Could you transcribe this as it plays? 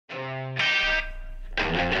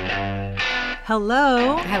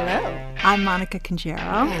Hello. Hello. I'm Monica Conjero.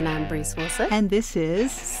 And I'm Brees Wilson. And this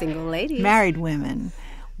is Single Ladies. Married Women.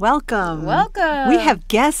 Welcome. Welcome. We have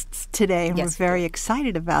guests today, and Yes, we're very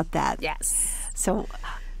excited about that. Yes. So,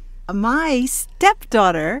 my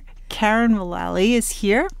stepdaughter, Karen Mullally, is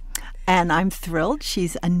here, and I'm thrilled.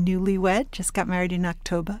 She's a newlywed, just got married in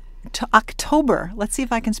October. Let's see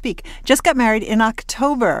if I can speak. Just got married in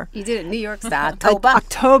October. You did it New York style.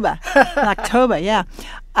 October. October, yeah.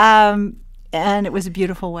 And it was a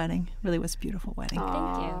beautiful wedding. Really was a beautiful wedding.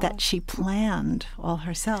 Thank you. That she planned all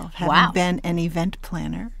herself, having been an event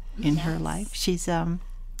planner in her life. She's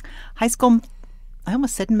high school, I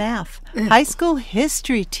almost said math, high school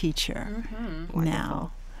history teacher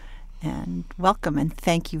now. And welcome, and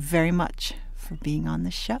thank you very much for being on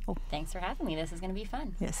the show. Thanks for having me. This is going to be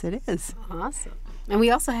fun. Yes, it is. Awesome. And we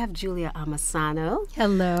also have Julia Amasano.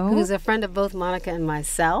 Hello. Who's a friend of both Monica and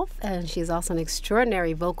myself. And she's also an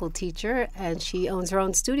extraordinary vocal teacher. And she owns her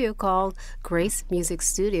own studio called Grace Music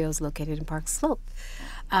Studios, located in Park Slope.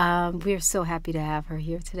 We are so happy to have her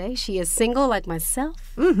here today. She is single like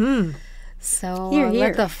myself. Mm-hmm. So Here.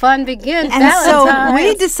 let the fun begin. And so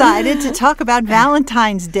we decided to talk about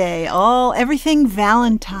Valentine's Day, everything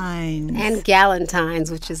Valentine's. And Galentines,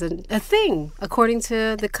 which is a thing, according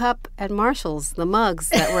to the cup at Marshall's, the mugs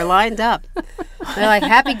that were lined up. They're like,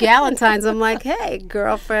 happy Galentines. I'm like, hey,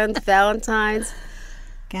 girlfriends, Valentines.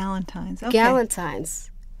 Galentine's. Okay. Galentines.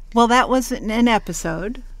 Well, that was an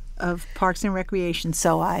episode of Parks and Recreation,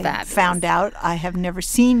 so I found out. I have never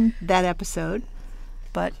seen that episode,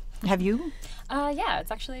 but have you? Yeah,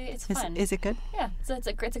 it's fun. Is it good? Yeah, it's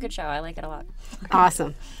a good show. I like it a lot.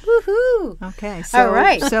 Awesome. Woohoo. Okay. So, all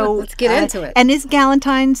right. So let's get into it. And is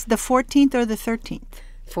Galentine's the 14th or the 13th?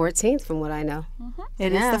 14th, from what I know.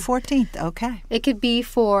 It is the 14th. Okay. It could be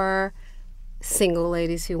for single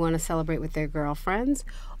ladies who want to celebrate with their girlfriends,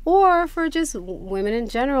 or for just women in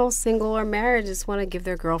general, single or married, just want to give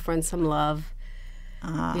their girlfriend some love.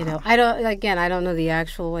 I don't know the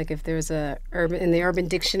actual, like, if there's in the Urban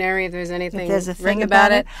Dictionary, if there's anything there's a thing written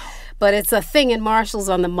about it. But it's a thing in Marshall's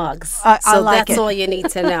on the mugs. So that's all you need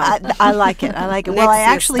to know. I like it. Well, I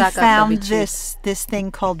actually found up, this thing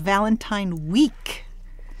called Valentine Week.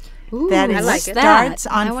 Ooh, starts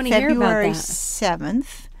on hear about February that.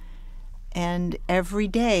 7th, and every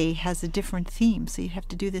day has a different theme. So you have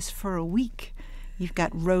to do this for a week. You've got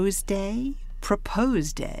Rose Day,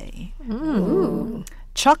 Propose Day,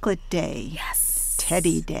 Chocolate Day,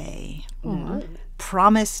 Teddy Day,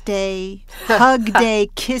 Promise Day, Hug Day,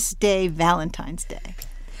 Kiss Day, Valentine's Day.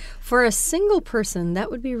 For a single person, that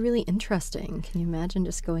would be really interesting. Can you imagine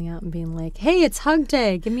just going out and being like, hey, it's hug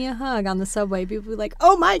day. Give me a hug on the subway. People would be like,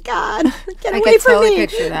 oh, my God. Get away from me. I could totally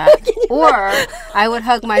picture that. Or I would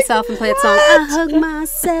hug myself and play a song. I hug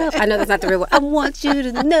myself. I know that's not the real one. I want you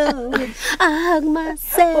to know I hug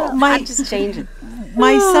myself. I'm just changing.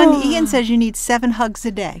 My son Ian says you need 7 hugs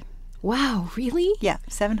a day. Wow, really? Yeah,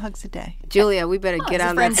 7 hugs a day. Julia, we better get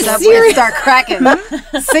on that subway and start cracking.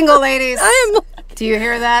 Single ladies. Do you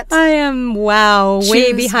hear that? I am,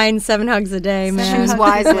 way behind 7 hugs a day, man. Choose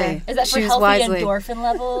wisely. Is that for healthy endorphin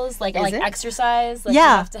levels? Like exercise? Like you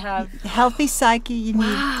have to have healthy psyche.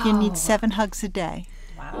 You need 7 hugs a day.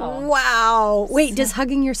 Wow. Wait, does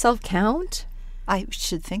hugging yourself count? I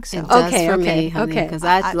should think so. It does for me, honey, because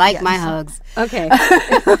I like my hugs. Okay.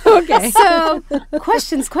 Okay. So,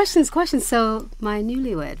 questions. So, my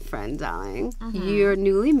newlywed friend, darling, you're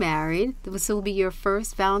newly married. This will be your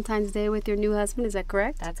first Valentine's Day with your new husband. Is that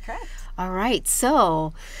correct? That's correct. All right.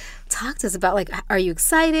 So, talk to us about, like, are you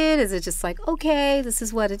excited? Is it just like, okay, this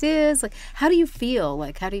is what it is? Like, how do you feel?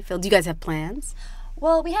 Do you guys have plans?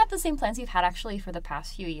 Well, we have the same plans we've had actually for the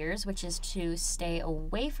past few years, which is to stay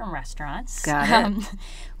away from restaurants. Got it.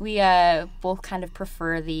 We both kind of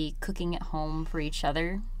prefer the cooking at home for each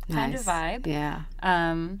other kind of vibe. Yeah.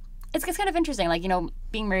 It's kind of interesting. Like,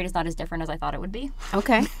 being married is not as different as I thought it would be.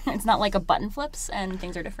 Okay. It's not like a button flips and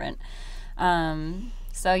things are different.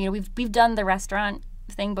 So, we've done the restaurant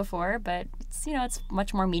thing before, but it's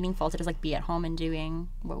much more meaningful to just like be at home and doing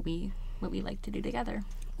what we like to do together.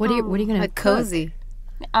 What are you going to cook? Cozy.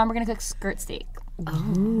 We're going to cook skirt steak.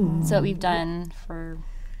 Oh. So what we've done for,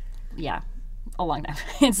 a long time.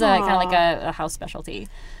 It's kind of like a house specialty,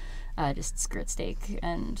 just skirt steak.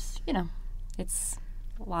 And, it's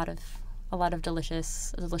a lot of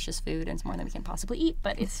delicious food, and it's more than we can possibly eat,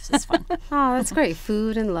 but it's just fun. Oh, that's great.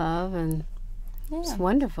 Food and love, and it's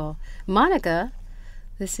wonderful. Monica,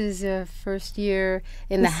 this is your first year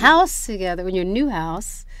in the house together, in your new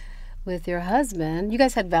house. With your husband. You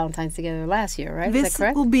guys had Valentine's together last year, right? Is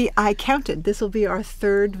that correct? I counted. This will be our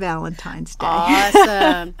 3rd Valentine's Day.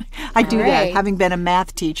 Awesome. I do that, Great. having been a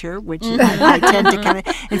math teacher, which I tend to kind of.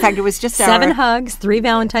 In fact, it was just 7 our. hugs, 3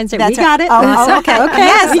 Valentine's Day. That's We got it. Oh, okay.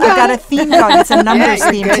 Yes, I've got a theme going. It's a numbers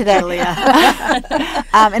theme Good, today. Julia.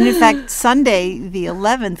 And in fact, Sunday, the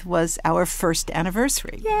 11th, was our first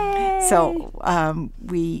anniversary. Yay. So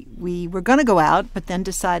we were going to go out, but then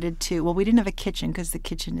decided to. Well, we didn't have a kitchen because the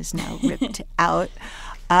kitchen is now ripped out.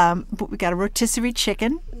 But we got a rotisserie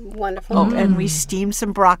chicken. Wonderful. Oh, and we steamed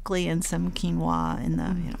some broccoli and some quinoa in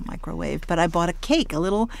the microwave. But I bought a cake, a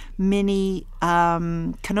little mini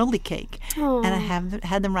cannoli cake, and I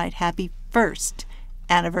had them write "Happy First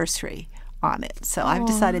Anniversary" on it. So I've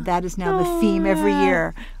decided that is now the theme every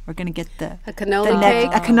year. We're going to get A cannoli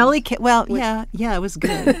cake? a cannoli cake. Well, yeah, it was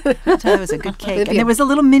good. I'll tell you, it was a good cake, and there was a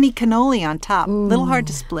little mini cannoli on top. A little hard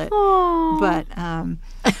to split, but.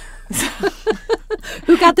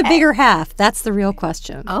 Who got the bigger half? That's the real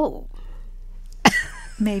question. Oh.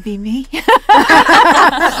 Maybe me.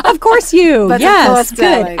 Of course you. But of yes, course, good.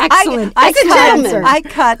 darling. Excellent. I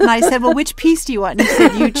cut, and I said, "Well, which piece do you want?" And he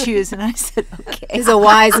said, "You choose." And I said, "Okay." He's a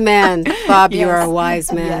wise man. Bob, you are a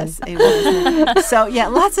wise man. Yes, a wise man. So yeah,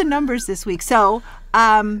 lots of numbers this week. So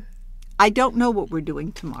I don't know what we're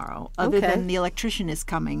doing tomorrow, other Okay. than the electrician is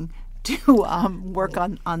coming to work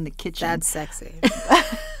on the kitchen. That's sexy.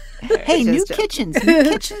 Hey, new Just kitchens. New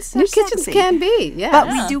kitchens. New kitchens sexy. can be, yeah.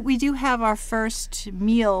 But we do have our first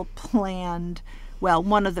meal planned. Well,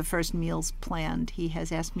 one of the first meals planned. He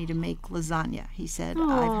has asked me to make lasagna. He said,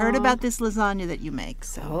 "I've heard about this lasagna that you make,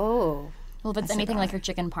 so Oh. Well, if it's anything like your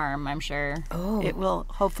chicken parm, I'm sure. it will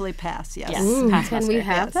hopefully pass." Yes. Yes, pass Can we muster.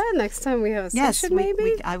 have that next time we have a Yes, session,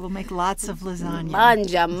 maybe? I will make lots of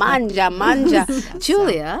lasagna. Manja.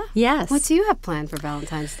 Julia, Yes. what do you have planned for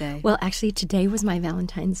Valentine's Day? Well, actually, today was my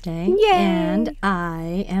Valentine's Day. Yay. And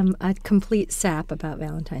I am a complete sap about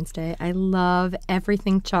Valentine's Day. I love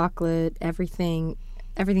everything chocolate, everything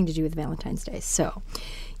to do with Valentine's Day. So,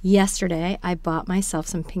 yesterday, I bought myself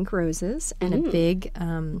some pink roses and a big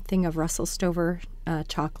thing of Russell Stover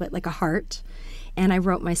chocolate, like a heart. And I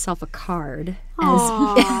wrote myself a card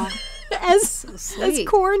as sweet.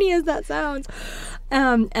 corny as that sounds.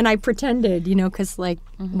 And I pretended, because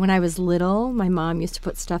when I was little, my mom used to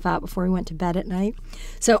put stuff out before we went to bed at night.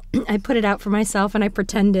 So I put it out for myself and I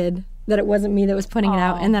pretended that it wasn't me that was putting it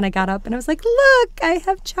out. And then I got up and I was like, look, I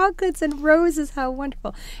have chocolates and roses. How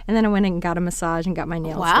wonderful. And then I went and got a massage and got my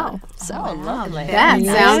nails Wow. done. So, Lovely. That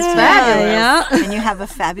sounds fabulous. yeah. And you have a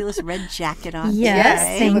fabulous red jacket on. Yes,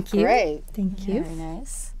 today. thank you. Great. Thank you. Very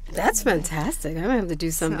nice. That's fantastic. I might have to do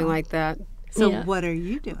something like that. So Yeah. what are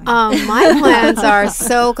you doing? My plans are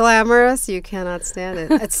so glamorous, you cannot stand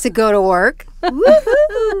it. It's to go to work,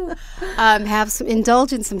 woohoo,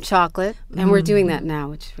 indulge in some chocolate, and we're doing that now,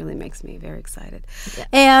 which really makes me very excited.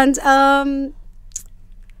 And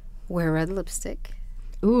wear red lipstick.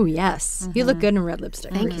 Ooh, yes. You look good in red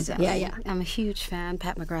lipstick. Thank you, darling. Yeah. I'm a huge fan.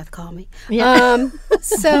 Pat McGrath, call me. Yeah.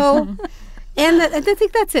 So, and I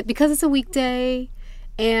think that's it because it's a weekday,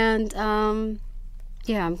 and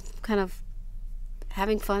yeah, I'm kind of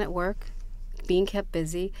having fun at work, being kept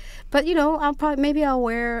busy. But I'll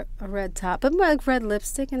wear a red top, but like red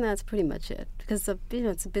lipstick, and that's pretty much it because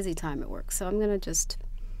it's a busy time at work. So I'm gonna just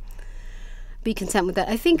be content with that.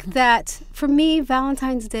 I think that for me,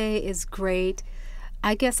 Valentine's Day is great.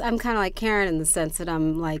 I guess I'm kind of like Karen in the sense that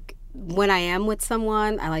I'm like, when I am with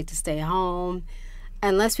someone, I like to stay home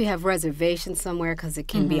unless we have reservations somewhere because it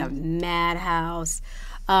can be a madhouse.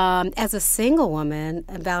 As a single woman,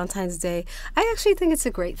 on Valentine's Day, I actually think it's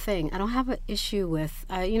a great thing. I don't have an issue with,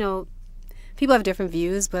 people have different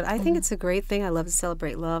views, but I think it's a great thing. I love to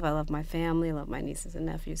celebrate love. I love my family. I love my nieces and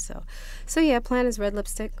nephews. So yeah, plan is red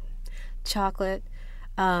lipstick, chocolate,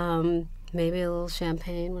 maybe a little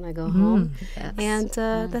champagne when I go home. Yes. And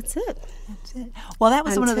that's it. Well, that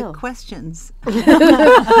was one of the Until. questions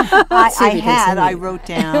I wrote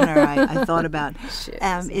down or I thought about.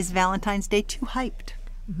 Is Valentine's Day too hyped?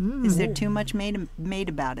 Is there too much made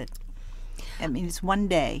about it? I mean, it's one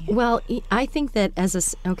day. Well, I think that so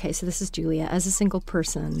this is Julia. As a single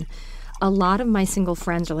person, a lot of my single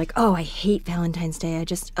friends are like, oh, I hate Valentine's Day. I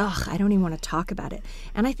don't even want to talk about it.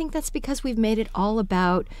 And I think that's because we've made it all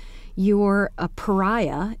about you're a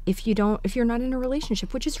pariah if you're not in a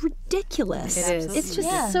relationship, which is ridiculous. It is. It's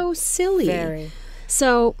just so silly. Very.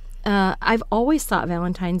 So I've always thought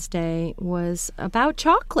Valentine's Day was about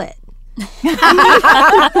chocolate. Let's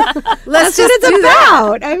That's what it's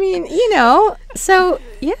about. I mean, so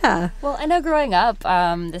yeah. Well, I know growing up,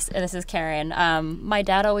 this is Karen. My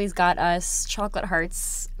dad always got us chocolate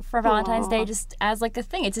hearts for Valentine's Day, just as like a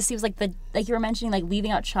thing. It just seems like like you were mentioning, like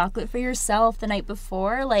leaving out chocolate for yourself the night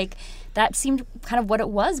before. Like that seemed kind of what it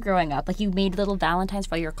was growing up. Like you made little Valentines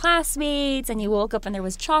for your classmates, and you woke up and there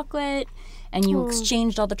was chocolate, and you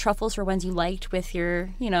exchanged all the truffles for ones you liked with your,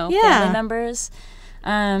 family members.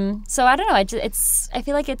 So I don't know. I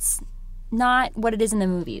feel like it's not what it is in the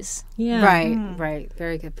movies. Yeah. Right.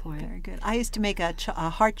 Very good point. Very good. I used to make a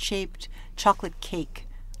heart-shaped chocolate cake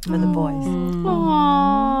for the boys.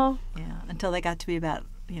 Aww. Yeah, until they got to be about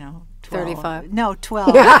 12. 35. No,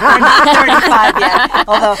 12. They're not 35 yet.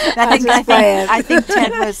 Although I think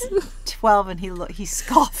Ted was 12, and he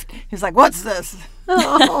scoffed. He was like, "What's this?"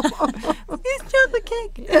 It's chocolate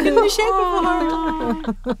cake in the shape of a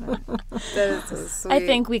heart. That is so sweet. I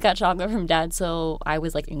think we got chocolate from Dad, so I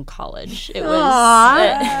was like in college. It was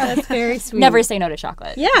That's very sweet. never say no to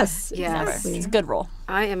chocolate. Yes. Yes. It's a good rule.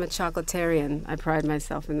 I am a chocolatarian. I pride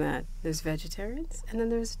myself in that. There's vegetarians, and then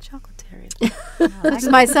there's a chocolatarian. It's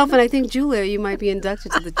myself, and I think, Julia, you might be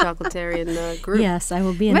inducted to the chocolatarian group. Yes, I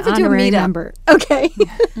will be an Might have to do a honorary meetup. member. Okay.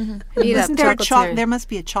 Meet up, Isn't there chocolatarian. there must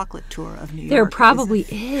be a chocolate tour of New York. There probably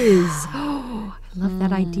is. Oh, I love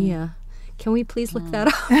that idea. Can we please look that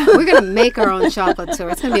up? We're going to make our own chocolate tour.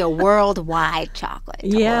 It's going to be a worldwide chocolate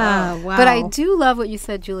tour. Yeah, wow. But I do love what you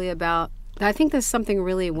said, Julia, about I think there's something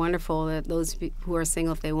really wonderful that those who are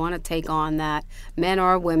single, if they want to take on that, men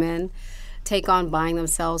or women, take on buying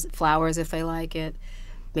themselves flowers if they like it,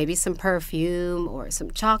 maybe some perfume or some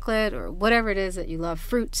chocolate or whatever it is that you love,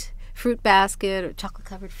 fruit basket or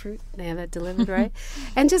chocolate-covered fruit. They have that delivered, right?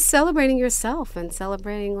 And just celebrating yourself and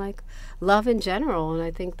celebrating, like, love in general. And I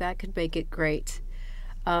think that could make it great.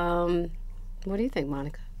 What do you think,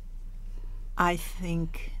 Monica? I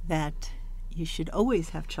think that you should always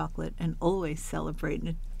have chocolate and always celebrate, and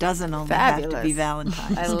it doesn't only have to be Fabulous.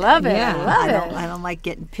 Valentine's. I love it. Yeah. I love it. I don't like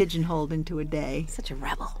getting pigeonholed into a day. Such a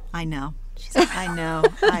rebel. I know. I know.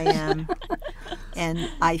 I am.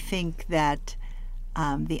 And I think that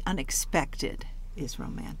the unexpected is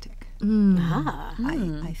romantic.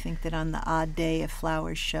 I think that on the odd day, if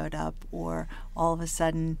flowers showed up, or all of a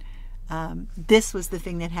sudden, this was the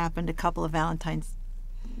thing that happened a couple of Valentine's.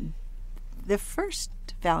 The first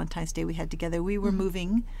Valentine's Day we had together, we were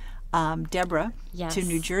moving Deborah to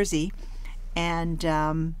New Jersey,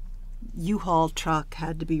 and U-Haul truck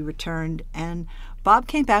had to be returned, and Bob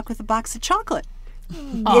came back with a box of chocolate.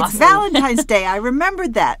 It's Valentine's Day. I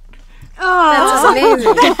remembered that. That's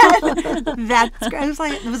amazing.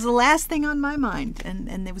 It was the last thing on my mind,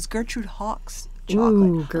 and there was Gertrude Hawk's chocolate.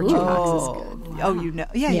 Ooh, Gertrude Hawk's is good. Oh, you know,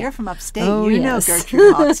 you're from upstate. Oh, you yes. know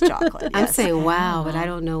Gertrude Hawk's chocolate. I'm Yes. saying wow, but I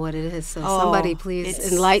don't know what it is. So somebody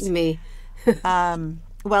please enlighten me.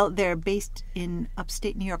 Well, they're based in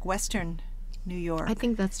upstate New York, Western New York. I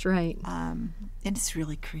think that's right. And it's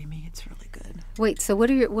really creamy. It's really good. Wait, so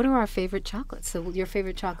what are our favorite chocolates? So your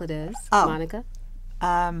favorite chocolate is, Monica?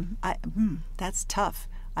 That's tough.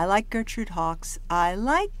 I like Gertrude Hawk's. I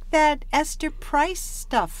like that Esther Price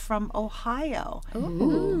stuff from Ohio.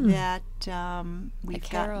 Ooh. That we've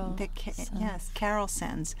Carol got. Yes, Carol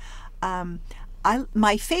sends.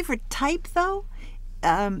 My favorite type, though,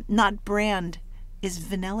 not brand, is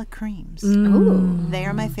vanilla creams. Ooh. They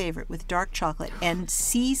are my favorite, with dark chocolate and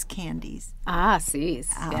See's candies. See's.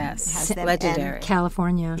 Yes. has them, Legendary.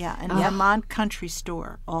 California. Yeah, and Vermont Country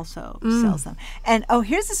Store also sells them. And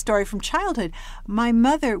here's a story from childhood. My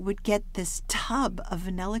mother would get this tub of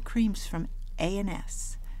vanilla creams from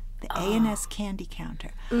A&S, the A&S candy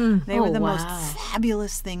counter. They were the most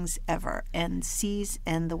fabulous things ever. And See's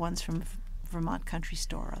and the ones from Vermont Country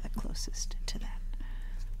Store are the closest to that.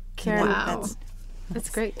 Karen, that's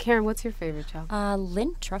great. Karen, what's your favorite chocolate?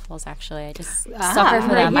 Lindt truffles, actually. I just sucker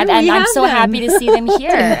for them. here And we I'm have so them. happy to see them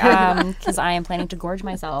here because I am planning to gorge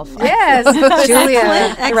myself Yes,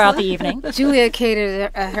 Julia. throughout the evening. Julia catered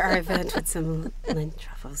our event with some Lindt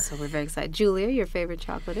truffles, so we're very excited. Julia, your favorite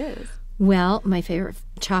chocolate is? Well, my favorite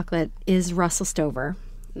chocolate is Russell Stover.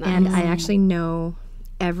 And I actually know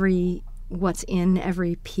what's in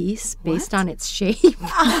every piece based on its shape.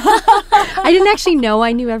 I didn't actually know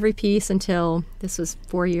I knew every piece until this was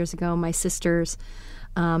 4 years ago. My sisters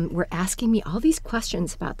were asking me all these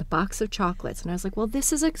questions about the box of chocolates. And I was like, well,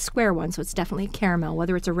 this is a square one, so it's definitely a caramel.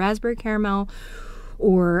 Whether it's a raspberry caramel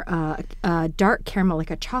or a dark caramel,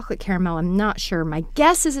 like a chocolate caramel, I'm not sure. My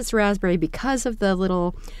guess is it's raspberry because of the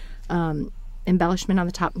little embellishment on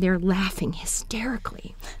the top. They're laughing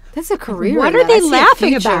hysterically. That's a career. What in are that. they I see a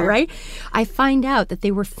laughing about, future. right? I find out that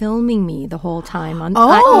they were filming me the whole time on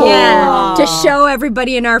Oh. to show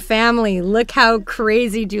everybody in our family, look how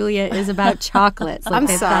crazy Julia is about chocolates. Like, I'm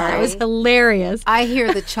they thought that sorry. was hilarious. I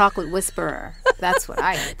hear the chocolate whisperer. That's what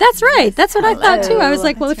I hear. That's right. That's what I thought too. I was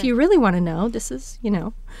like, well, That's if you really want to know, this is,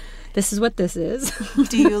 this is what this is.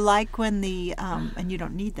 Do you like when the and you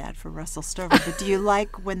don't need that for Russell Stover, but do you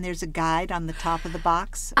like when there's a guide on the top of the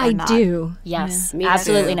box? Or I not? do. Yes, Me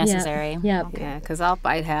absolutely too. necessary. Yeah. Yeah, because I'll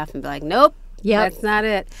bite half and be like, nope, Yep. that's not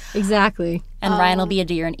it. Exactly. And Ryan will be a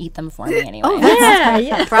deer and eat them for me anyway.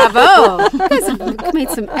 Yeah. Bravo. You guys have made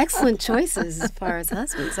some excellent choices as far as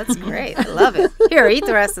husbands. That's great. I love it. Here, eat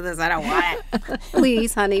the rest of this. I don't want it.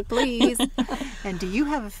 Please, honey, please. And do you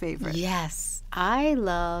have a favorite? Yes. I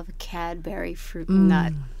love Cadbury fruit and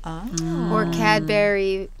nut or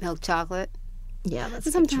Cadbury milk chocolate. Yeah, that's a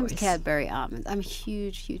good Sometimes choice. Cadbury almonds. I'm a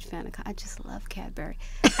huge, huge fan of. I just love Cadbury.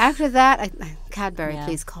 After that, Cadbury,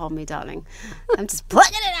 please call me, darling. I'm just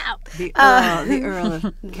plugging it out. The Earl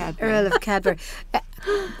of Cadbury. Earl of Cadbury.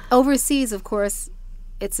 Overseas, of course,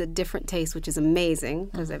 it's a different taste, which is amazing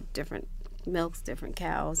because they have different milks, different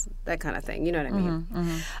cows, that kind of thing. You know what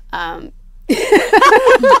I mean?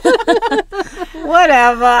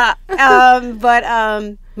 Whatever.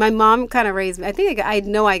 But my mom kind of raised me. I think I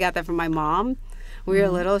know I got that from my mom. When we were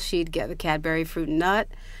little, she'd get the Cadbury fruit and nut,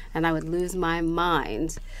 and I would lose my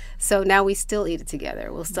mind. So now we still eat it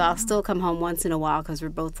together. I'll still come home once in a while because we're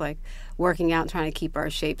both like working out, trying to keep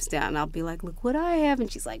our shapes down. And I'll be like, "Look what I have,"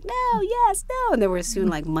 and she's like, "No, yes, no," and then we're soon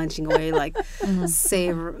like munching away, like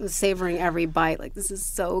savoring every bite. Like, this is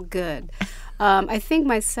so good. I think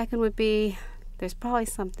my second would be, there's probably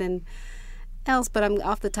something else, but I'm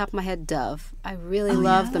off the top of my head, Dove. I really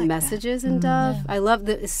love the messages in Dove. I love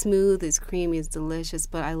that it's smooth, it's creamy, it's delicious,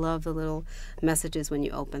 but I love the little messages when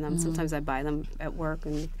you open them. Sometimes I buy them at work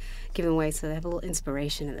and give them away so they have a little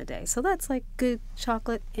inspiration in the day. So that's like good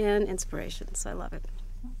chocolate and inspiration, so I love it.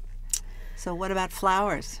 So what about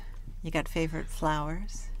flowers? You got favorite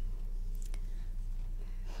flowers?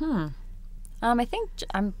 I think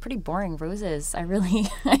I'm pretty boring. Roses, I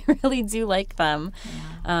really do like them,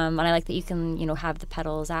 and I like that you can, have the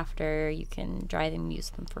petals after. You can dry them, use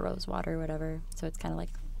them for rose water, or whatever. So it's kind of like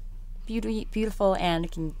beautiful, and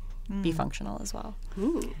it can be functional as well.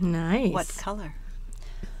 Nice. What color?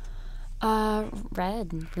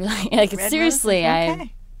 Red, really. Like, Red seriously, roses?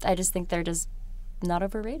 Okay. I just think they're just not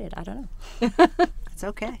overrated. I don't know. It's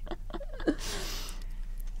okay.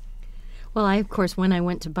 Well, of course, when I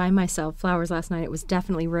went to buy myself flowers last night, it was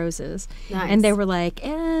definitely roses. Nice. And they were like,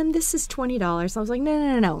 and this is $20. I was like,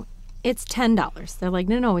 no. It's $10. They're like,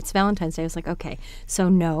 no, it's Valentine's Day. I was like, okay, so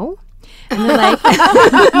no. And they're like,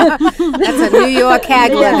 That's a New York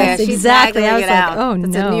haggler Yes, there. She's exactly. I haggling was it like, out. oh,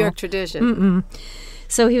 That's no. a New York tradition.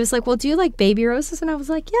 so he was like, well, do you like baby roses? And I was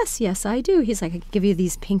like, yes, I do. He's like, I could give you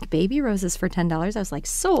these pink baby roses for $10. I was like,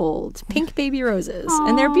 sold. Pink baby roses.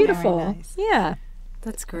 And they're beautiful. Very nice. Yeah.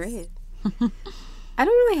 That's great. I don't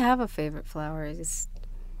really have a favorite flower.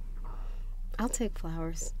 I'll take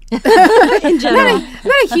flowers. In general. I'm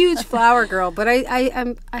not a huge flower girl, but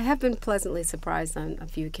I have been pleasantly surprised on a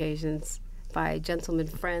few occasions by gentlemen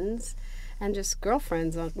friends and just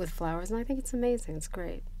girlfriends with flowers, and I think it's amazing. It's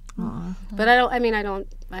great. But I don't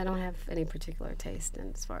have any particular taste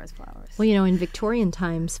as far as flowers. Well, in Victorian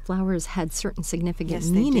times, flowers had certain significant Yes,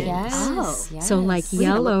 they did. meanings. Yes. So, like We're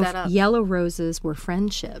gonna look that up. yellow roses were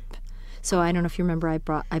friendship. So I don't know if you remember, I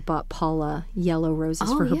bought Paula yellow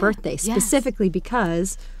roses for her birthday, specifically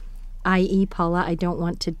because, i.e., Paula, I don't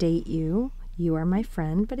want to date you. You are my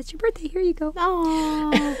friend, but it's your birthday. Here you go.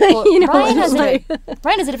 Oh, Well, Ryan it's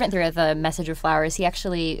has a different theory of the message of flowers. He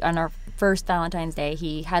actually, on our first Valentine's Day,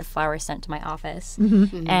 he had flowers sent to my office.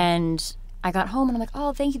 And I got home and I'm like,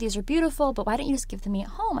 oh, thank you, these are beautiful, but why didn't you just give them to me at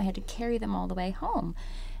home? I had to carry them all the way home.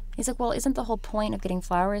 He's like, well, isn't the whole point of getting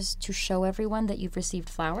flowers to show everyone that you've received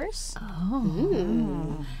flowers?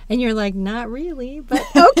 And you're like, not really, but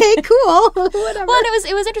okay, cool, whatever. Well, and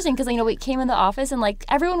it was interesting because we came in the office and like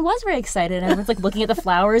everyone was very excited and everyone's like looking at the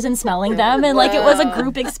flowers and smelling them and like it was a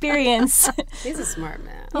group experience. he's a smart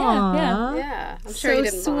man. Yeah. Yeah, I'm sure So he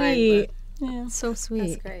didn't sweet. mind. So That's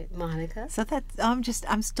sweet. great, Monica. So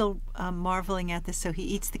I'm still marveling at this. So he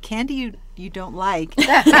eats the candy you don't like,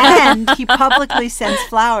 and he publicly sends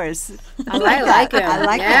flowers. I like him. I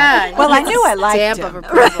like yeah, him. Well, I knew I liked stamp him. of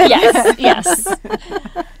approval. Yes.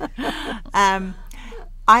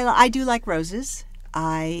 I do like roses.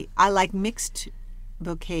 I like mixed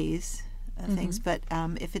bouquets, things. But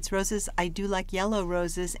if it's roses, I do like yellow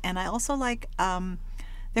roses, and I also like.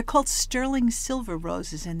 They're called sterling silver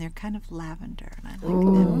roses, and they're kind of lavender, and I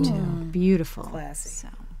like them too. Beautiful. Classy. So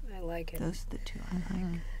like it. Those are the two I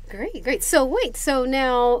like. Great. So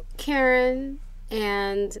now Karen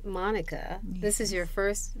and Monica, this is your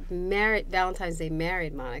first Valentine's Day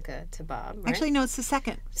married Monica to Bob, right? Actually, no, it's the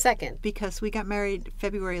second. Second. Because we got married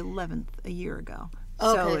February 11th a year ago.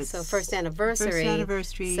 Okay, so first anniversary,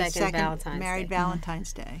 second Valentine's married Day.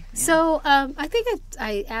 Valentine's Day. Yeah. So I think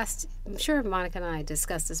I asked, I'm sure Monica and I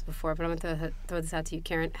discussed this before, but I'm going to throw this out to you,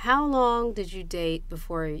 Karen. How long did you date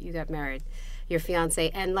before you got married, your fiance?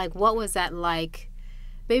 And, like, what was that like?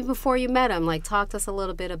 Maybe before you met him, like, talk to us a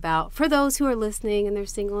little bit about, for those who are listening and they're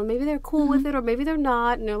single and maybe they're cool with it or maybe they're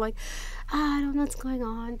not and they're like, I don't know what's going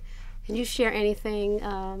on. Can you share anything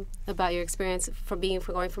about your experience from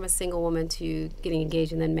going from a single woman to getting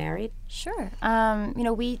engaged and then married? Sure.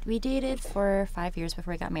 We dated for 5 years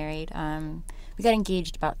before we got married. We got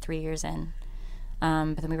engaged about 3 years in,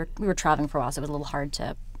 but then we were traveling for a while, so it was a little hard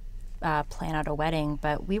to plan out a wedding.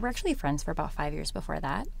 But we were actually friends for about 5 years before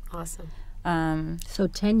that. Awesome. So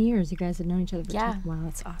 10 years you guys have known each other for 10 Yeah. Wow,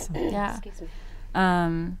 that's awesome. Yeah. Excuse me.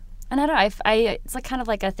 And I don't know. It's like kind of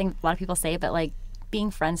like a thing a lot of people say, but like being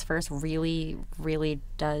friends first really, really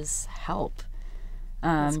does help.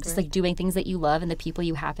 Just like doing things that you love and the people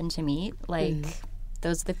you happen to meet, like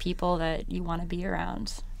those are the people that you want to be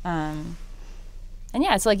around. And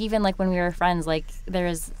yeah, so like even like when we were friends, like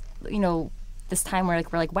there's this time where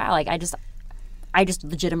like we're like, wow, like I just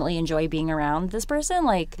legitimately enjoy being around this person,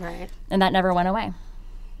 like, Right. and that never went away.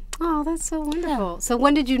 Oh, that's so wonderful. So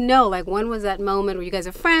when did you know? Like, when was that moment where you guys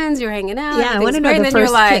are friends, you're hanging out? Yeah, I want to know and the then you're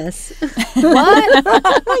first like, kiss. what?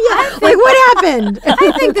 Like, what happened?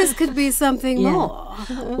 I think this could be something more.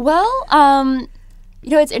 Well,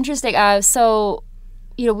 it's interesting. So,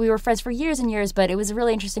 we were friends for years and years, but it was a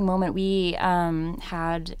really interesting moment. We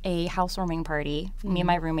had a housewarming party, me and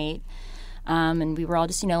my roommate. And we were all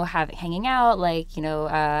just, hanging out, like,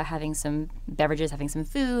 having some beverages, having some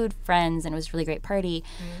food, friends, and it was a really great party.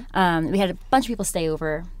 We had a bunch of people stay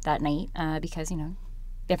over that night because,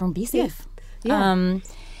 everyone be safe. Yeah.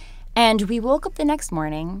 And we woke up the next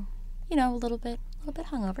morning, a little bit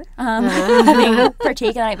hungover, having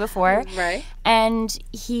partaken the night before. Right. And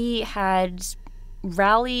he had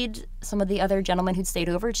rallied some of the other gentlemen who'd stayed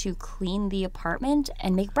over to clean the apartment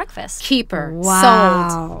and make breakfast. Keeper. Wow.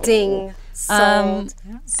 Sold. Ding. Sold.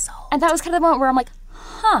 And that was kind of the moment where I'm like,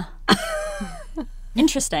 huh.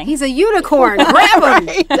 Interesting. He's a unicorn. Grab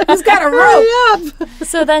him. He's got a rope.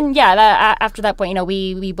 So then, after that point,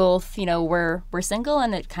 we both, were single,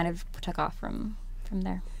 and it kind of took off from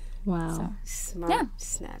there. Wow. So. Smart. Yeah.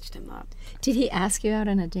 Snatched him up. Did he ask you out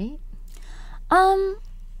on a date?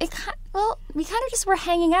 We kind of just were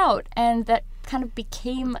hanging out, and that kind of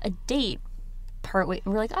became a date partway.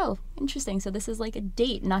 We're like, oh, interesting. So this is like a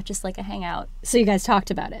date, not just like a hangout. So you guys talked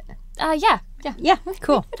about it? Yeah.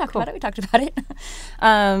 Cool. We talked about it.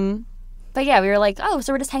 But yeah, we were like, oh,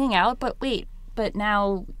 so we're just hanging out, but wait, but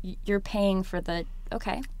now you're paying for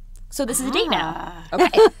okay. So this is a date now. Okay.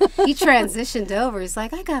 He transitioned over. He's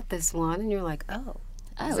like, I got this one. And you're like, oh.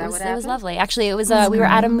 Is that what it happened? was lovely. Actually, it was we were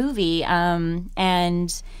at a movie,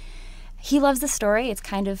 and he loves the story. It's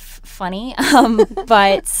kind of funny,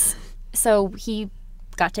 but so he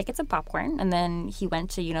got tickets and popcorn, and then he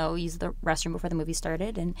went to use the restroom before the movie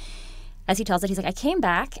started. And as he tells it, he's like, I came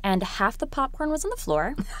back and half the popcorn was on the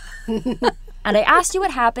floor, and I asked you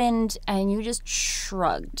what happened, and you just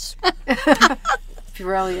shrugged.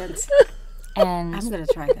 Brilliant. And I'm going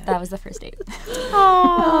to try that. that was the first date.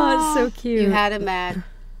 Oh, it's so cute. You had a mad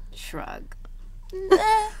shrug.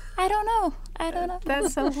 I don't know.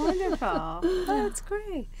 That's so wonderful. That's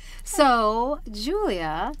great. So,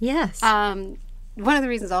 Julia. Yes. One of the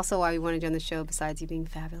reasons also why we wanted you on the show, besides you being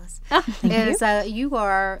fabulous, is you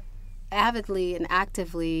are avidly and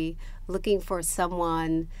actively looking for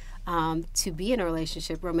someone to be in a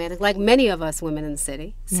relationship, romantic, like many of us women in the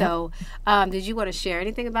city. Yep. So did you want to share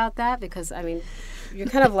anything about that? Because, I mean, you're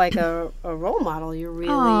kind of like a role model. You're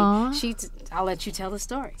really, I'll let you tell the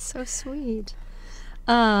story. So sweet.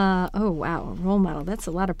 Oh, wow. A role model. That's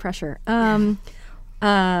a lot of pressure.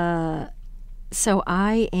 So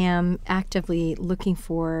I am actively looking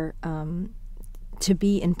for to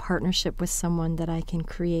be in partnership with someone that I can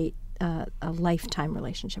create a lifetime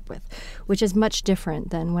relationship with, which is much different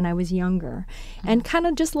than when I was younger. And kind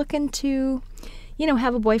of just looking to,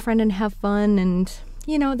 have a boyfriend and have fun. And,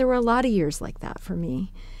 there were a lot of years like that for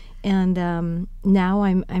me. And now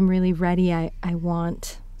I'm really ready. I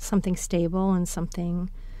want something stable and something.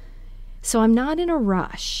 So I'm not in a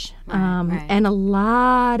rush. Right. And a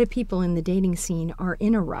lot of people in the dating scene are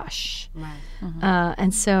in a rush. Right. Mm-hmm.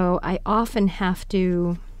 And so I often have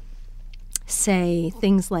to say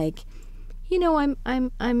things like, you know,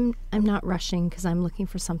 I'm not rushing because I'm looking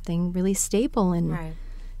for something really stable and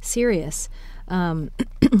serious.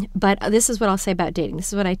 But this is what I'll say about dating.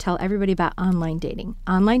 This is what I tell everybody about online dating.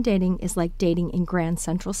 Online dating is like dating in Grand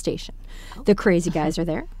Central Station. The crazy guys are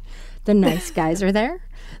there. The nice guys are there.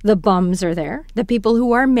 The bums are there. The people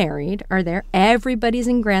who are married are there. Everybody's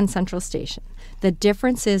in Grand Central Station. The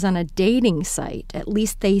difference is on a dating site, at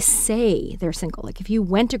least they say they're single. Like if you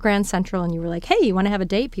went to Grand Central and you were like, hey, you want to have a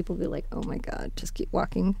date? People would be like, oh my God, just keep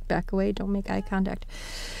walking back away. Don't make eye contact.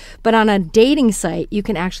 But on a dating site, you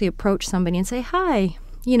can actually approach somebody and say, hi,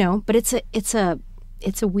 you know, but it's a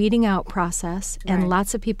weeding out process, and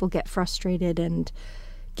lots of people get frustrated and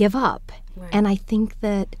give up. And I think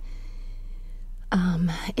that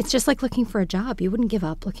it's just like looking for a job. You wouldn't give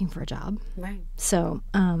up looking for a job. Right. So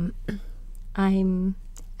I'm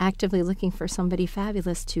actively looking for somebody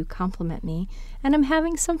fabulous to compliment me, and I'm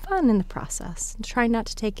having some fun in the process. I'm trying not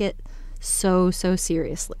to take it so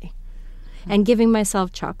seriously. And giving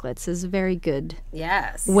myself chocolates is a very good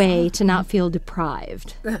way to not feel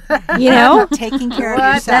deprived. You know? Taking care of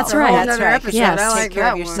yourself. That's right. That's right. Episode. Yes. I like Take care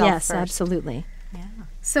that of one. yourself Yes, first. absolutely.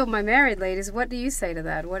 So, my married ladies, what do you say to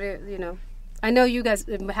that? What do you know? I know you guys,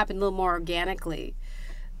 it happened a little more organically,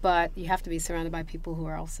 but you have to be surrounded by people who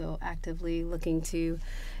are also actively looking to,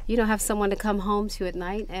 you know, have someone to come home to at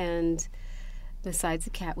night, and besides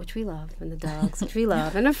the cat, which we love, and the dogs, which we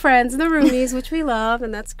love, and the friends and the roomies, which we love,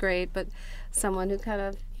 and that's great, but someone who kind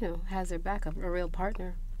of, you know, has their backup, a real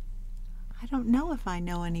partner. I don't know if I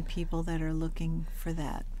know any people that are looking for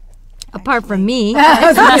that. Apart from me. I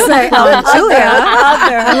was going to say, Julia.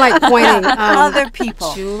 I'm like pointing. Other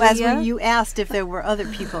people. Julia? As when you asked if there were other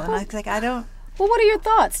people, and I was like, I don't. Well, what are your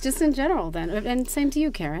thoughts, just in general, then? And same to you,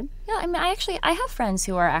 Karen. Yeah, I mean, I have friends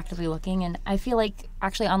who are actively looking, and I feel like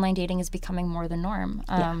actually online dating is becoming more the norm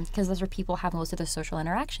because those are people have most of the social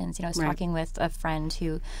interactions. You know, I was talking with a friend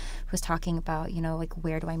who was talking about, you know, like,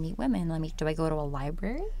 where do I meet women? Do I go to a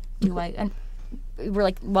library? And we're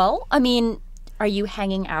like, well, I mean, are you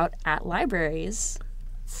hanging out at libraries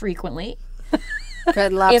frequently?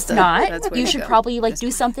 Red Lobster. If not, That's where you to should go. probably like do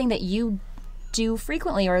something that you do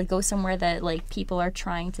frequently, or go somewhere that like people are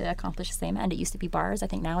trying to accomplish the same end. It used to be bars. I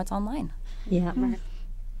think now it's online. Yeah.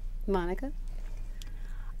 Monica?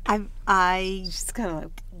 I Just kind of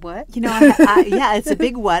like, what? you know, yeah, it's a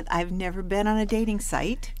big what. I've never been on a dating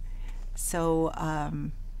site, so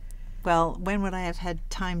well, when would I have had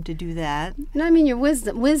time to do that? No, I mean your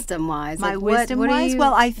wisdom-wise. My like, wisdom-wise?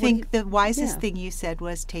 Well, I think you, the wisest yeah. thing you said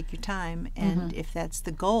was take your time, and if that's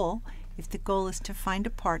the goal, if the goal is to find a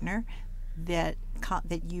partner that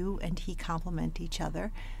you and he complement each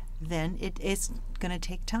other, then it is going to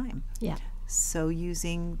take time. Yeah. So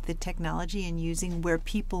using the technology and using where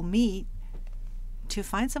people meet to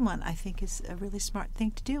find someone, I think, is a really smart thing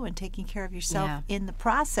to do, and taking care of yourself in the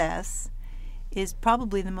process is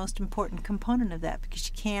probably the most important component of that, because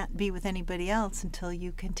you can't be with anybody else until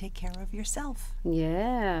you can take care of yourself.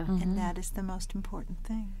 Yeah. And that is the most important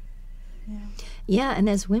thing. Yeah, and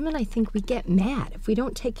as women, I think we get mad if we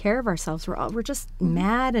don't take care of ourselves. We're just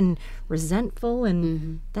mad and resentful,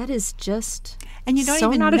 and that is just And you don't so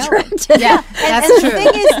even not know it. attractive. Yeah, And that's the true.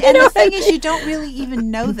 thing is, you don't really even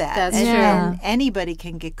know that. That's and, true. and anybody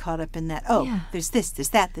can get caught up in that. Oh, Yeah. there's this, there's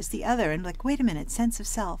that, there's the other, and like, wait a minute, sense of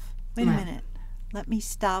self. Wait a minute, let me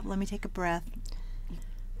stop. Let me take a breath.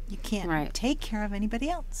 You can't take care of anybody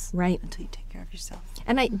else, Right. until you take care of yourself.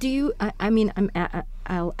 And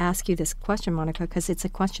I'll ask you this question, Monica, because it's a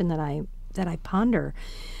question that I ponder.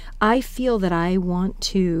 I feel that I want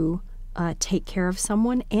to take care of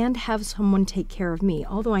someone and have someone take care of me.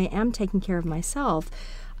 Although I am taking care of myself,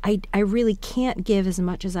 I really can't give as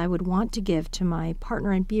much as I would want to give to my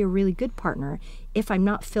partner and be a really good partner if I'm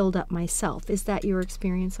not filled up myself. Is that your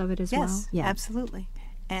experience of it as well? Yes, absolutely.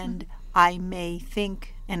 And I may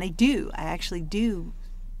think, and I actually do,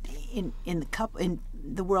 in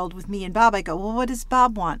the world with me and Bob, I go, well, what does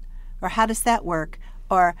Bob want? Or how does that work?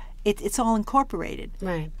 Or it's all incorporated.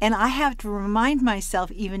 Right. And I have to remind myself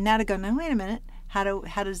even now to go, no, wait a minute, how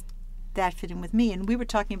does that fit in with me? And we were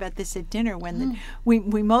talking about this at dinner when we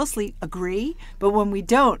mostly agree, but when we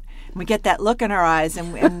don't, we get that look in our eyes,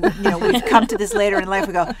 and you know, we've come to this later in life,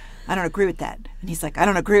 we go, I don't agree with that. And he's like, I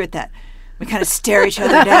don't agree with that. We kind of stare each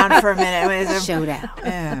other down for a minute. Showdown.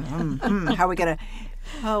 How are we going to...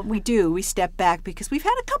 Well, we do. We step back, because we've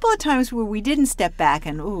had a couple of times where we didn't step back,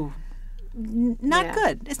 and not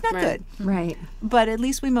good. It's not good. Right. But at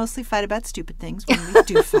least we mostly fight about stupid things when we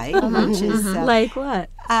do fight, which is... Like what?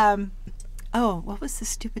 what was the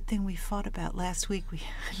stupid thing we fought about last week? In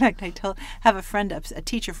fact, I have a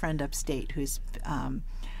teacher friend upstate who's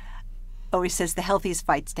always says the healthiest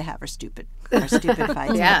fights to have are stupid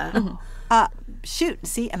fights. Yeah. Shoot,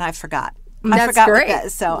 see, and I forgot. That's I forgot great.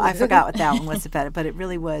 I forgot what that one was about it, but it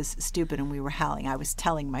really was stupid, and we were howling. I was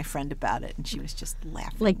telling my friend about it, and she was just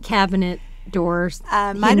laughing. Like cabinet doors,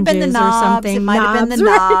 Might have been the hinges or knobs. something. It might have been the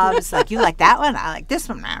Knobs, knobs. Like, you like that one? I like this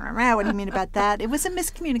one. What do you mean about that? It was a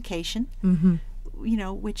miscommunication,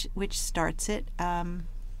 which starts it.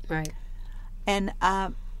 Right. And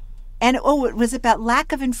it was about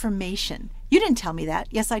lack of information. You didn't tell me that.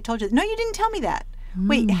 Yes, I told you. No, you didn't tell me that.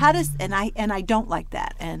 Wait, how does and I don't like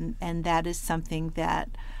that, and that is something that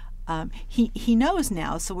he knows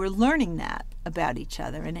now. So we're learning that about each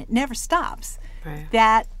other, and it never stops. Right.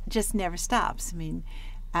 That just never stops. I mean,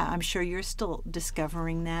 I'm sure you're still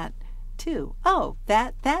discovering that too. Oh,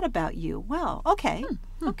 that about you. Well, okay,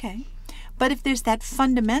 okay. But if there's that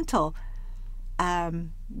fundamental,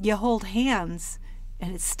 you hold hands,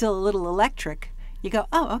 and it's still a little electric. You go,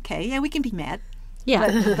 oh, okay, yeah, we can be mad.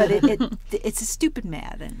 Yeah. But it's a stupid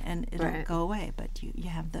mad, and it'll Right. go away. But you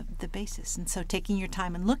have the basis. And so taking your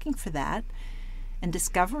time and looking for that and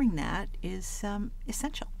discovering that is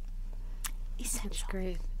essential. Essential.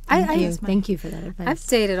 Great. Thank you for that advice. I've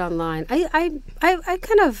dated online. I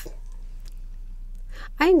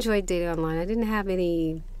enjoyed dating online. I didn't have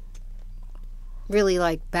any really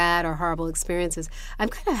like bad or horrible experiences. I'm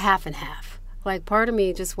kind of half and half. Like, part of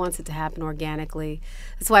me just wants it to happen organically.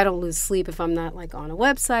 That's why I don't lose sleep if I'm not like on a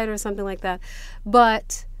website or something like that.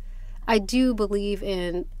 But I do believe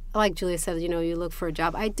in, like Julia said, you look for a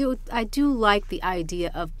job. I do like the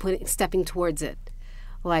idea of stepping towards it.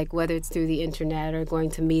 Like, whether it's through the internet or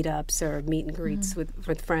going to meetups or meet and greets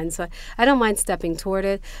with friends. So I don't mind stepping toward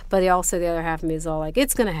it, but also the other half of me is all like,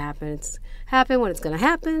 it's going to happen. It's happen when it's going to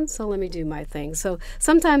happen, so let me do my thing. So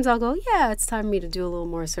sometimes I'll go, yeah, it's time for me to do a little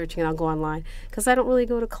more searching, and I'll go online because I don't really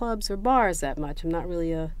go to clubs or bars that much. I'm not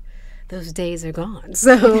really those days are gone.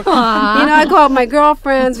 So, I go out with my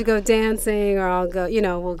girlfriends, we go dancing, or I'll go,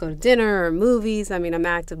 we'll go to dinner or movies. I mean, I'm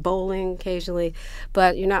active bowling occasionally,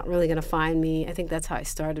 but you're not really going to find me. I think that's how I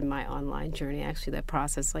started my online journey, actually, that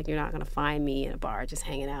process. Like, you're not going to find me in a bar just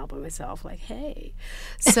hanging out by myself, like, hey.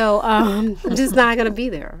 So, I'm just not going to be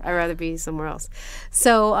there. I'd rather be somewhere else.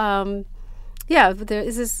 So, but there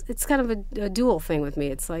is this, it's kind of a dual thing with me.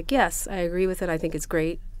 It's like, yes, I agree with it. I think it's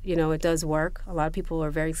great. It does work. A lot of people are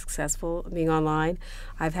very successful being online.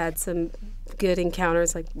 I've had some good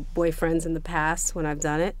encounters, like boyfriends in the past when I've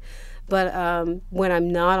done it. But when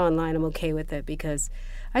I'm not online, I'm okay with it because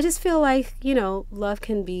I just feel like, love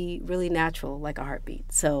can be really natural, like a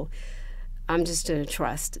heartbeat. So I'm just going to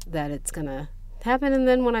trust that it's going to happen. And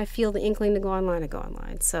then when I feel the inkling to go online, I go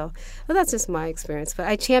online. So that's just my experience. But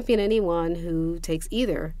I champion anyone who takes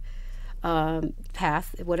either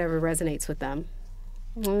path, whatever resonates with them.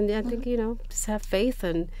 And I think, just have faith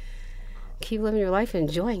and keep living your life and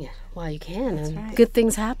enjoying it while you can. That's and right. Good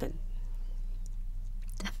things happen.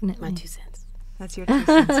 Definitely. My 2 cents. That's your 2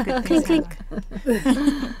 cents. Good things Clink,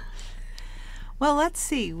 happen. Well, let's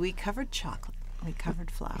see. We covered chocolate. We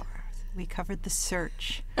covered flowers. We covered the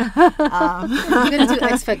search. You're going to do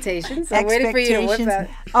expectations. I'm waiting for you to whip that.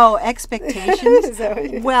 Oh, expectations.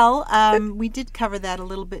 Well, we did cover that a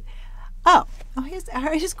little bit. Oh, here's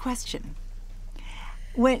a question.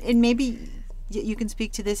 And maybe you can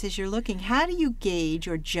speak to this as you're looking. How do you gauge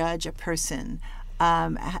or judge a person,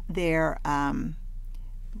 their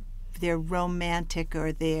romantic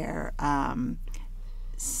or their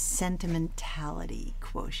sentimentality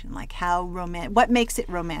quotient? Like, what makes it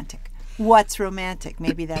romantic? What's romantic?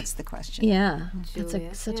 Maybe that's the question. Yeah, Julia,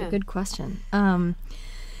 that's such a good question.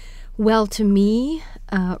 Well, to me,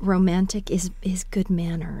 romantic is good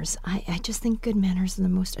manners. I just think good manners are the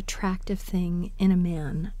most attractive thing in a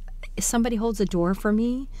man. If somebody holds a door for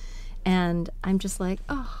me, and I'm just like,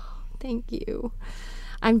 oh, thank you.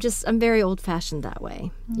 I'm very old-fashioned that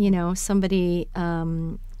way. Somebody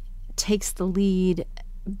takes the lead,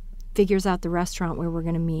 figures out the restaurant where we're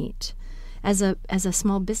going to meet. As a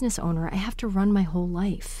small business owner, I have to run my whole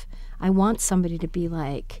life. I want somebody to be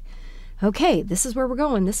like, okay, this is where we're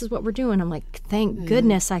going. This is what we're doing. I'm like, thank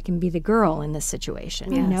goodness I can be the girl in this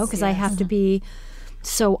situation, because I have to be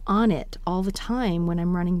so on it all the time when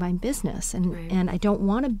I'm running my business, and I don't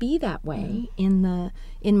want to be that way in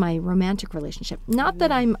my romantic relationship. Not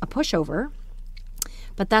that I'm a pushover,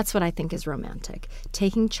 but that's what I think is romantic.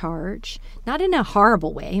 Taking charge, not in a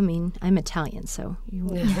horrible way. I mean, I'm Italian, so you're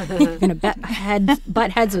going to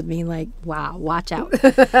butt heads with me, like, wow, watch out.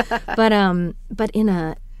 But in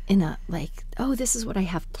a like, oh, this is what I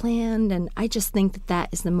have planned, and I just think that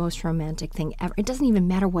is the most romantic thing ever. It doesn't even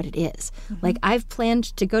matter what it is. Like, I've planned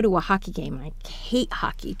to go to a hockey game. I hate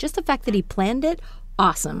hockey. Just the fact that he planned it,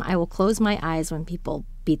 awesome. I will close my eyes when people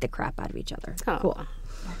beat the crap out of each other. Oh. Cool.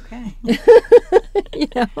 Okay. You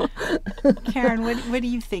know? Karen, what do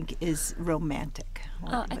you think is romantic?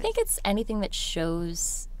 I think it's anything that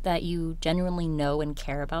shows that you genuinely know and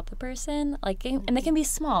care about the person. Like, and they can be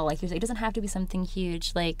small, like you say. It doesn't have to be something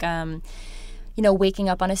huge. Like, waking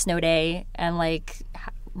up on a snow day and like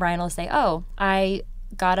Ryan will say, "Oh, I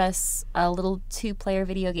got us a little 2-player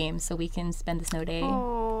video game so we can spend the snow day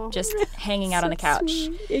just hanging out on the couch."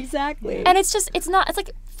 Sweet. Exactly. And it's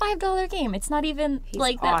like $5 game. It's not even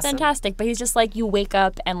that awesome. fantastic, but he's just like, you wake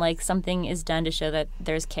up and like something is done to show that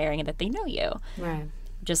there's caring and that they know you. Right.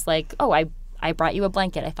 Just like, oh, I brought you a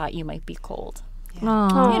blanket. I thought you might be cold.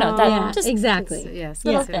 Aww. That just Yes.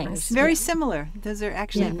 little consideration. things. Very similar. Those are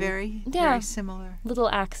actually very similar. Little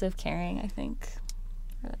acts of caring, I think.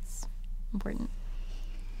 That's important.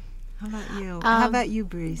 How about you? How about you,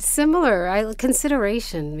 Breeze? Similar.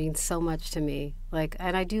 Consideration means so much to me. Like,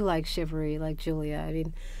 and I do like chivalry, like Julia. I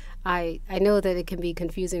mean, I know that it can be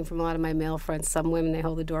confusing from a lot of my male friends. Some women, they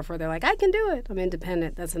hold the door for. They're like, I can do it. I'm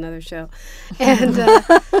independent. That's another show. And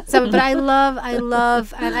but I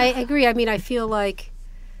love, and I agree. I mean, I feel like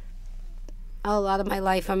a lot of my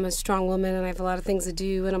life I'm a strong woman, and I have a lot of things to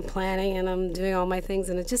do, and I'm planning, and I'm doing all my things,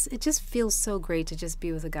 and it just feels so great to just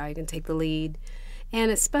be with a guy who can take the lead. And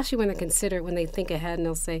especially when they think ahead, and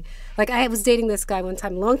they'll say, like, I was dating this guy one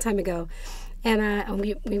time, a long time ago, and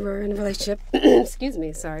we were in a relationship. Excuse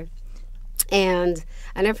me, sorry. And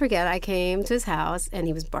I never forget, I came to his house, and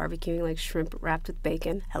he was barbecuing, like, shrimp wrapped with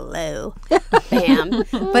bacon. Hello. Bam.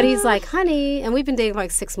 But he's like, honey, and we've been dating for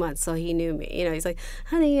like 6 months, so he knew me. You know, he's like,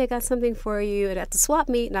 honey, I got something for you. And at the swap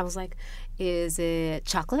meet, and I was like, is it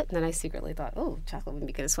chocolate? And then I secretly thought, oh, chocolate wouldn't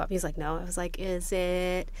be good at swap. He's like, no. I was like, is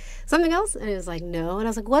it something else? And he was like, no. And I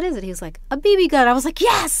was like, what is it? He was like, a BB gun. I was like,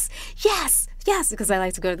 yes, because I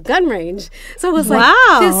like to go to the gun range. So it was like,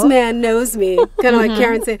 this man knows me, kind of like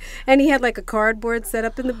Karen said. And he had like a cardboard set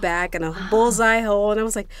up in the back and a bullseye hole. And I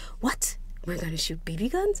was like, what? We're going to shoot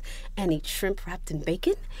BB guns and eat shrimp wrapped in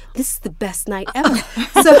bacon? This is the best night ever.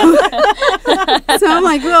 So I'm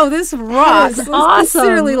like, whoa, this rocks. It's awesome.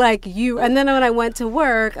 Sincerely like you. And then when I went to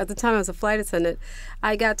work, at the time I was a flight attendant,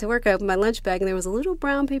 I got to work, I opened my lunch bag, and there was a little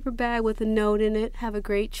brown paper bag with a note in it, have a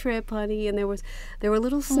great trip, honey. And there were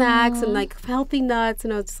little snacks and like healthy nuts.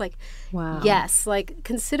 And I was just like, wow. Yes, like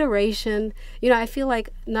consideration. You know, I feel like,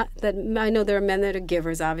 not that, I know there are men that are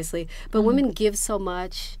givers, obviously, but women give so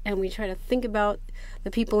much, and we try to think about the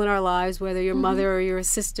people in our lives, whether your mother or your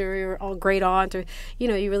sister or great aunt, or, you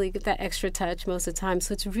know, you really get that extra touch most of the time.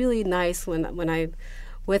 So it's really nice when I'm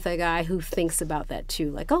with a guy who thinks about that too.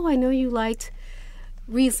 Like, oh, I know you liked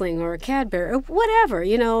Riesling or a Cadbury or whatever,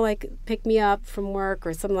 you know, like pick me up from work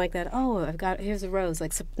or something like that. Oh, here's a rose,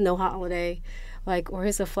 like no holiday, like, or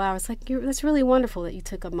here's a flower. It's like, that's really wonderful that you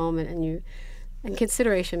took a moment, and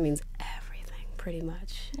consideration means everything, pretty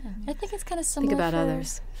much. Yeah. I think it's kind of similar about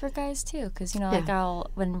others. For guys too, because, you know, like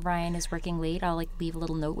when Ryan is working late, I'll like leave a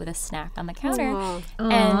little note with a snack on the counter. Aww.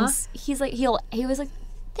 And he's like, he was like,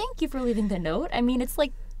 thank you for leaving the note. I mean, it's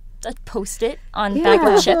like a Post-it on bag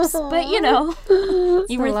of chips, but you know,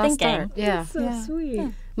 you were thinking. Yeah. So sweet.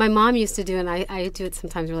 Yeah. My mom used to do, and I do it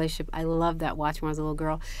sometimes in a relationship. I love that watching when I was a little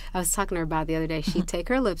girl. I was talking to her about it the other day. She'd take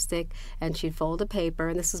her lipstick and she'd fold a paper,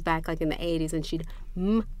 and this was back like in the 80s, and she'd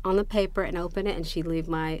on the paper and open it, and she'd leave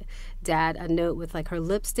my dad a note with like her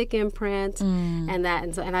lipstick imprint and that,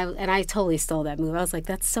 and I totally stole that move. I was like,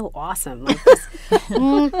 that's so awesome. Like this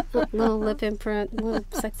little lip imprint, little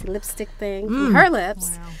sexy lipstick thing from her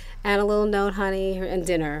lips. Wow. And a little note, honey, and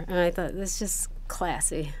dinner. And I thought, this is just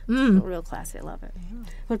classy. Real classy. I love it. Yeah.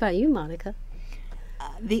 What about you, Monica?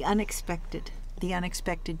 The unexpected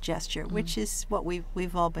gesture, which is what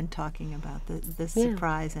we've all been talking about, the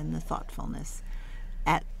surprise and the thoughtfulness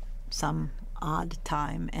at some odd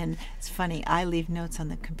time. And it's funny, I leave notes on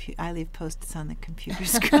the computer. I leave Post-its on the computer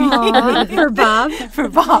screen. For Bob? For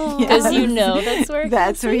Bob, because you know that's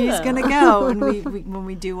where he's going to go. And we when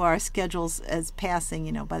we do our schedules as passing,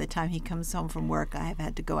 you know, by the time he comes home from work, I have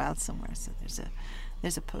had to go out somewhere. So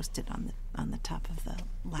there's a Post-it on the top of the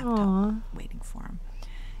laptop waiting for him.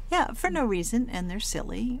 Yeah, for no reason, and they're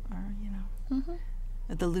silly, or, you know.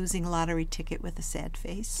 The losing lottery ticket with a sad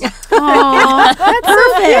face. Oh,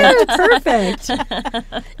 that's perfect.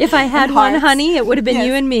 If I had one, honey, it would have been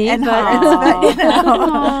you and me. And hearts, you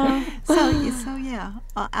know. So yeah,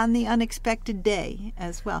 on the unexpected day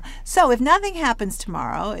as well. So if nothing happens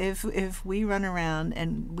tomorrow, if we run around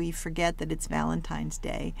and we forget that it's Valentine's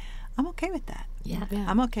Day, I'm okay with that. Yeah.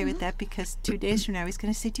 I'm okay with that, because 2 days from now he's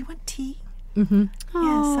going to say, "Do you want tea?" Mm-hmm. Yes,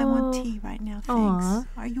 I want tea right now. Thanks.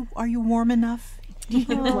 Are you warm enough?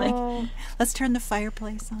 Like, let's turn the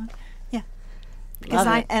fireplace on. Yeah, because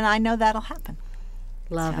Love it. I know that'll happen.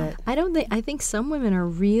 Love it. I think some women are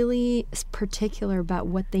really particular about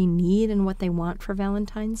what they need and what they want for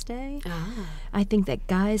Valentine's Day. I think that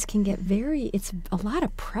guys can get it's a lot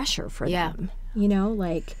of pressure for them. You know,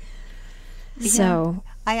 like, so.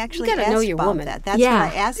 I actually gotta asked know your Bob woman. that. That's Yeah.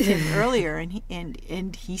 what I asked him earlier,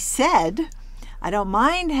 and he said, "I don't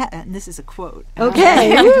mind." And this is a quote.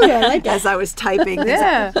 Okay. Ooh, I like As I was typing,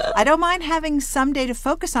 Yeah. I don't mind having some day to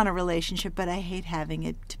focus on a relationship, but I hate having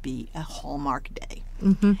it to be a Hallmark day.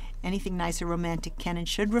 Mm-hmm. Anything nice or romantic can and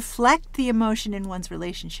should reflect the emotion in one's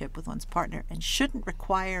relationship with one's partner and shouldn't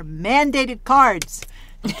require mandated cards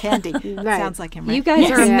and candy. Sounds like him, right? You guys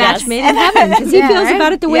are a Yes. match made in heaven because he Yeah, feels right?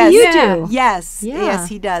 about it the way Yes. you Yeah. do. Yes, Yeah. yes,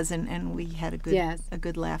 he does, and we had a good Yes. a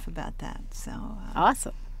good laugh about that. So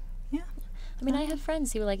Awesome. I mean, I have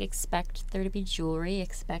friends who like expect there to be jewelry,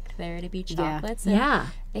 expect there to be chocolates. And Yeah.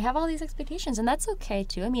 they have all these expectations, and that's okay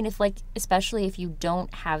too. I mean, if like, especially if you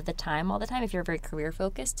don't have the time all the time, if you're very career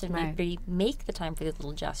focused, to Right. maybe make the time for these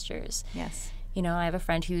little gestures. yes, You know, I have a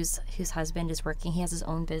friend whose husband is working. He has his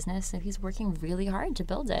own business, and he's working really hard to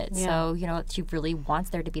build it. Yeah. So you know, she really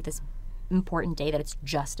wants there to be this important day that it's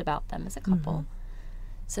just about them as a couple,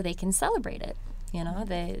 so they can celebrate it. You know,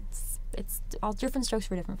 it's all different strokes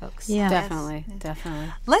for different folks. Yeah. Definitely.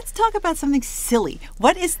 Definitely. let's talk about something silly.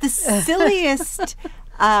 What is the silliest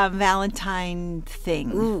Valentine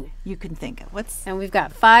thing you can think of? What's And we've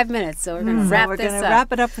got 5 minutes, so we're going to wrap we're this going up. to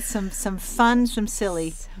wrap it up with some fun, some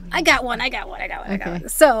silly. I got one.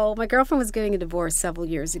 So my girlfriend was getting a divorce several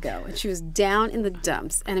years ago, and she was down in the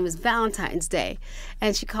dumps, and it was Valentine's Day,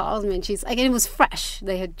 and she called me, and she's like, and it was fresh.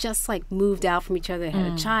 They had just like moved out from each other. They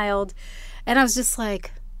had a child, and I was just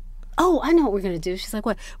like, oh, I know what we're going to do. She's like,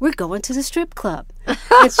 what? We're going to the strip club.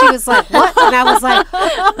 And she was like, what? And I was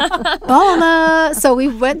like, Bola. So we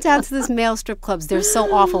went down to this male strip clubs. They're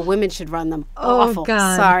so awful. Women should run them. Oh, Awful.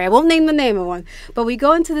 God. Sorry. I won't name the name of one. But we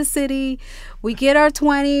go into the city. We get our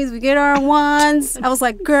 20s. We get our ones. I was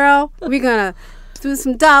like, girl, we're going to do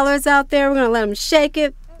some dollars out there. We're going to let them shake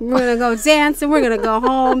it. We're going to go dance and we're going to go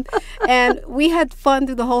home. And we had fun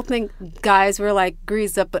through the whole thing. Guys were like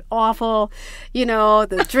greased up but awful. You know,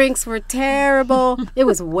 the drinks were terrible. It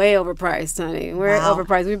was way overpriced, honey. We're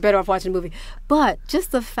overpriced. We were better off watching a movie. But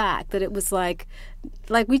just the fact that it was like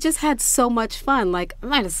we just had so much fun. Like, I'm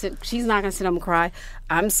not going to sit, she's not going to sit up and cry.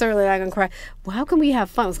 I'm certainly not going to cry. Well, how can we have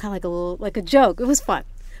fun? It was kind of like a little, like a joke. It was fun.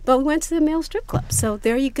 But we went to the male strip club. So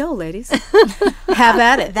there you go, ladies. Have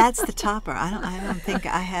at it. That's the topper. I don't think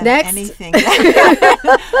I have Next. anything.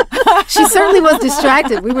 She certainly was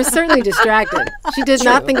distracted. We were certainly distracted. She did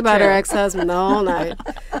not think about her ex-husband the whole night.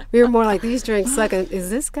 We were more like, these drinks suck. Is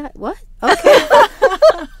this guy? What? Okay.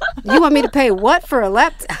 You want me to pay what for a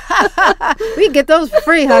lap? We can get those for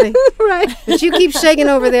free, honey. Right. But you keep shaking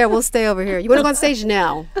over there, we'll stay over here. You want to go on stage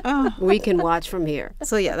now? We can watch from here.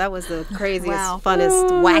 So yeah, that was the craziest, Wow. funnest,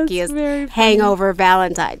 wackiest hangover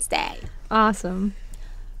Valentine's Day. Awesome.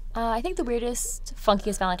 I think the weirdest,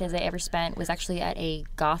 funkiest Valentine's Day I ever spent was actually at a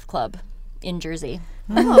goth club in Jersey.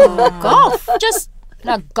 Oh, golf. Just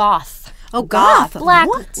not goth. Oh, goth. Black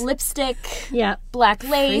What? lipstick, Yeah. black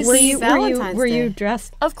lace. Were you Valentine's were you Day.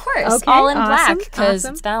 dressed? Of course, Okay, all in awesome, black because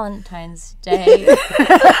awesome. it's Valentine's Day.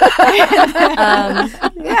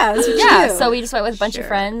 Yeah, that's what Yeah, you do. so we just went with a bunch of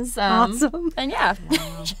friends. Awesome. And yeah,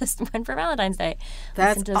 just went for Valentine's Day.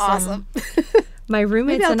 That's Listened to some- awesome. My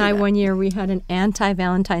roommates I'll and do I that. one year, we had an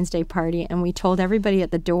anti-Valentine's Day party, and we told everybody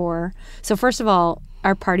at the door. So first of all,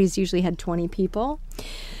 our parties usually had 20 people.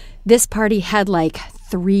 This party had like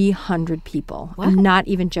 300 people. I'm not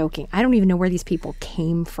even joking. I don't even know where these people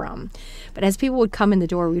came from. But as people would come in the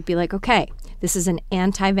door, we'd be like, okay, this is an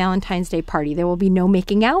anti-Valentine's Day party. There will be no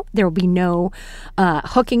making out. There will be no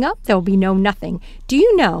hooking up. There will be no nothing. Do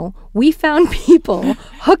you know, we found people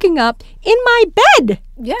hooking up in my bed.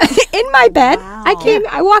 Yeah. In my bed.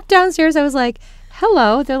 I walked downstairs. I was like,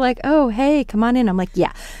 hello. They're like, oh, hey, come on in. I'm like,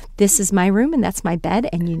 yeah, this is my room and that's my bed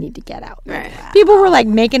and you need to get out. Right. People were like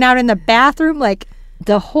making out in the bathroom, like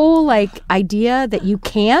the whole like idea that you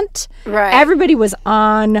can't. Right. Everybody was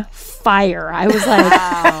on fire. I was like,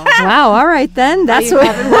 wow, all right then. That's You what.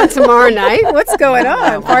 having one tomorrow night? What's going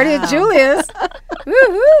on? Party at Julia's.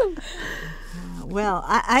 Woo-hoo. Well,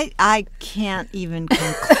 I can't even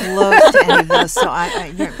come close to any of those. So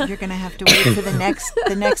you're going to have to wait for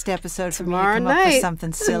the next episode for Tomorrow me to come up night. with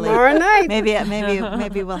something silly. Tomorrow night.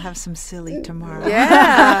 Maybe we'll have some silly tomorrow.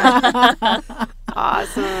 Yeah.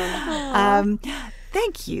 Awesome.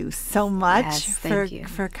 Thank you so much Yes, thank you.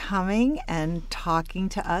 for coming and talking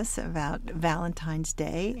to us about Valentine's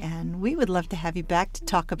Day. And we would love to have you back to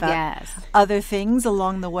talk about Yes. other things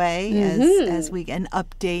along the way as we an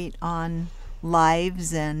update on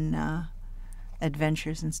lives and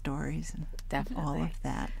adventures and stories and Definitely. all of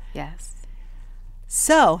that. Yes.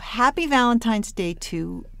 So happy Valentine's Day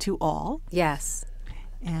to all. Yes.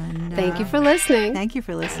 And Thank you for listening thank you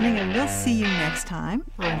for listening, and we'll see you next time.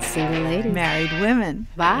 on Single Ladies. Married Women.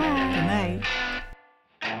 Bye. Good night.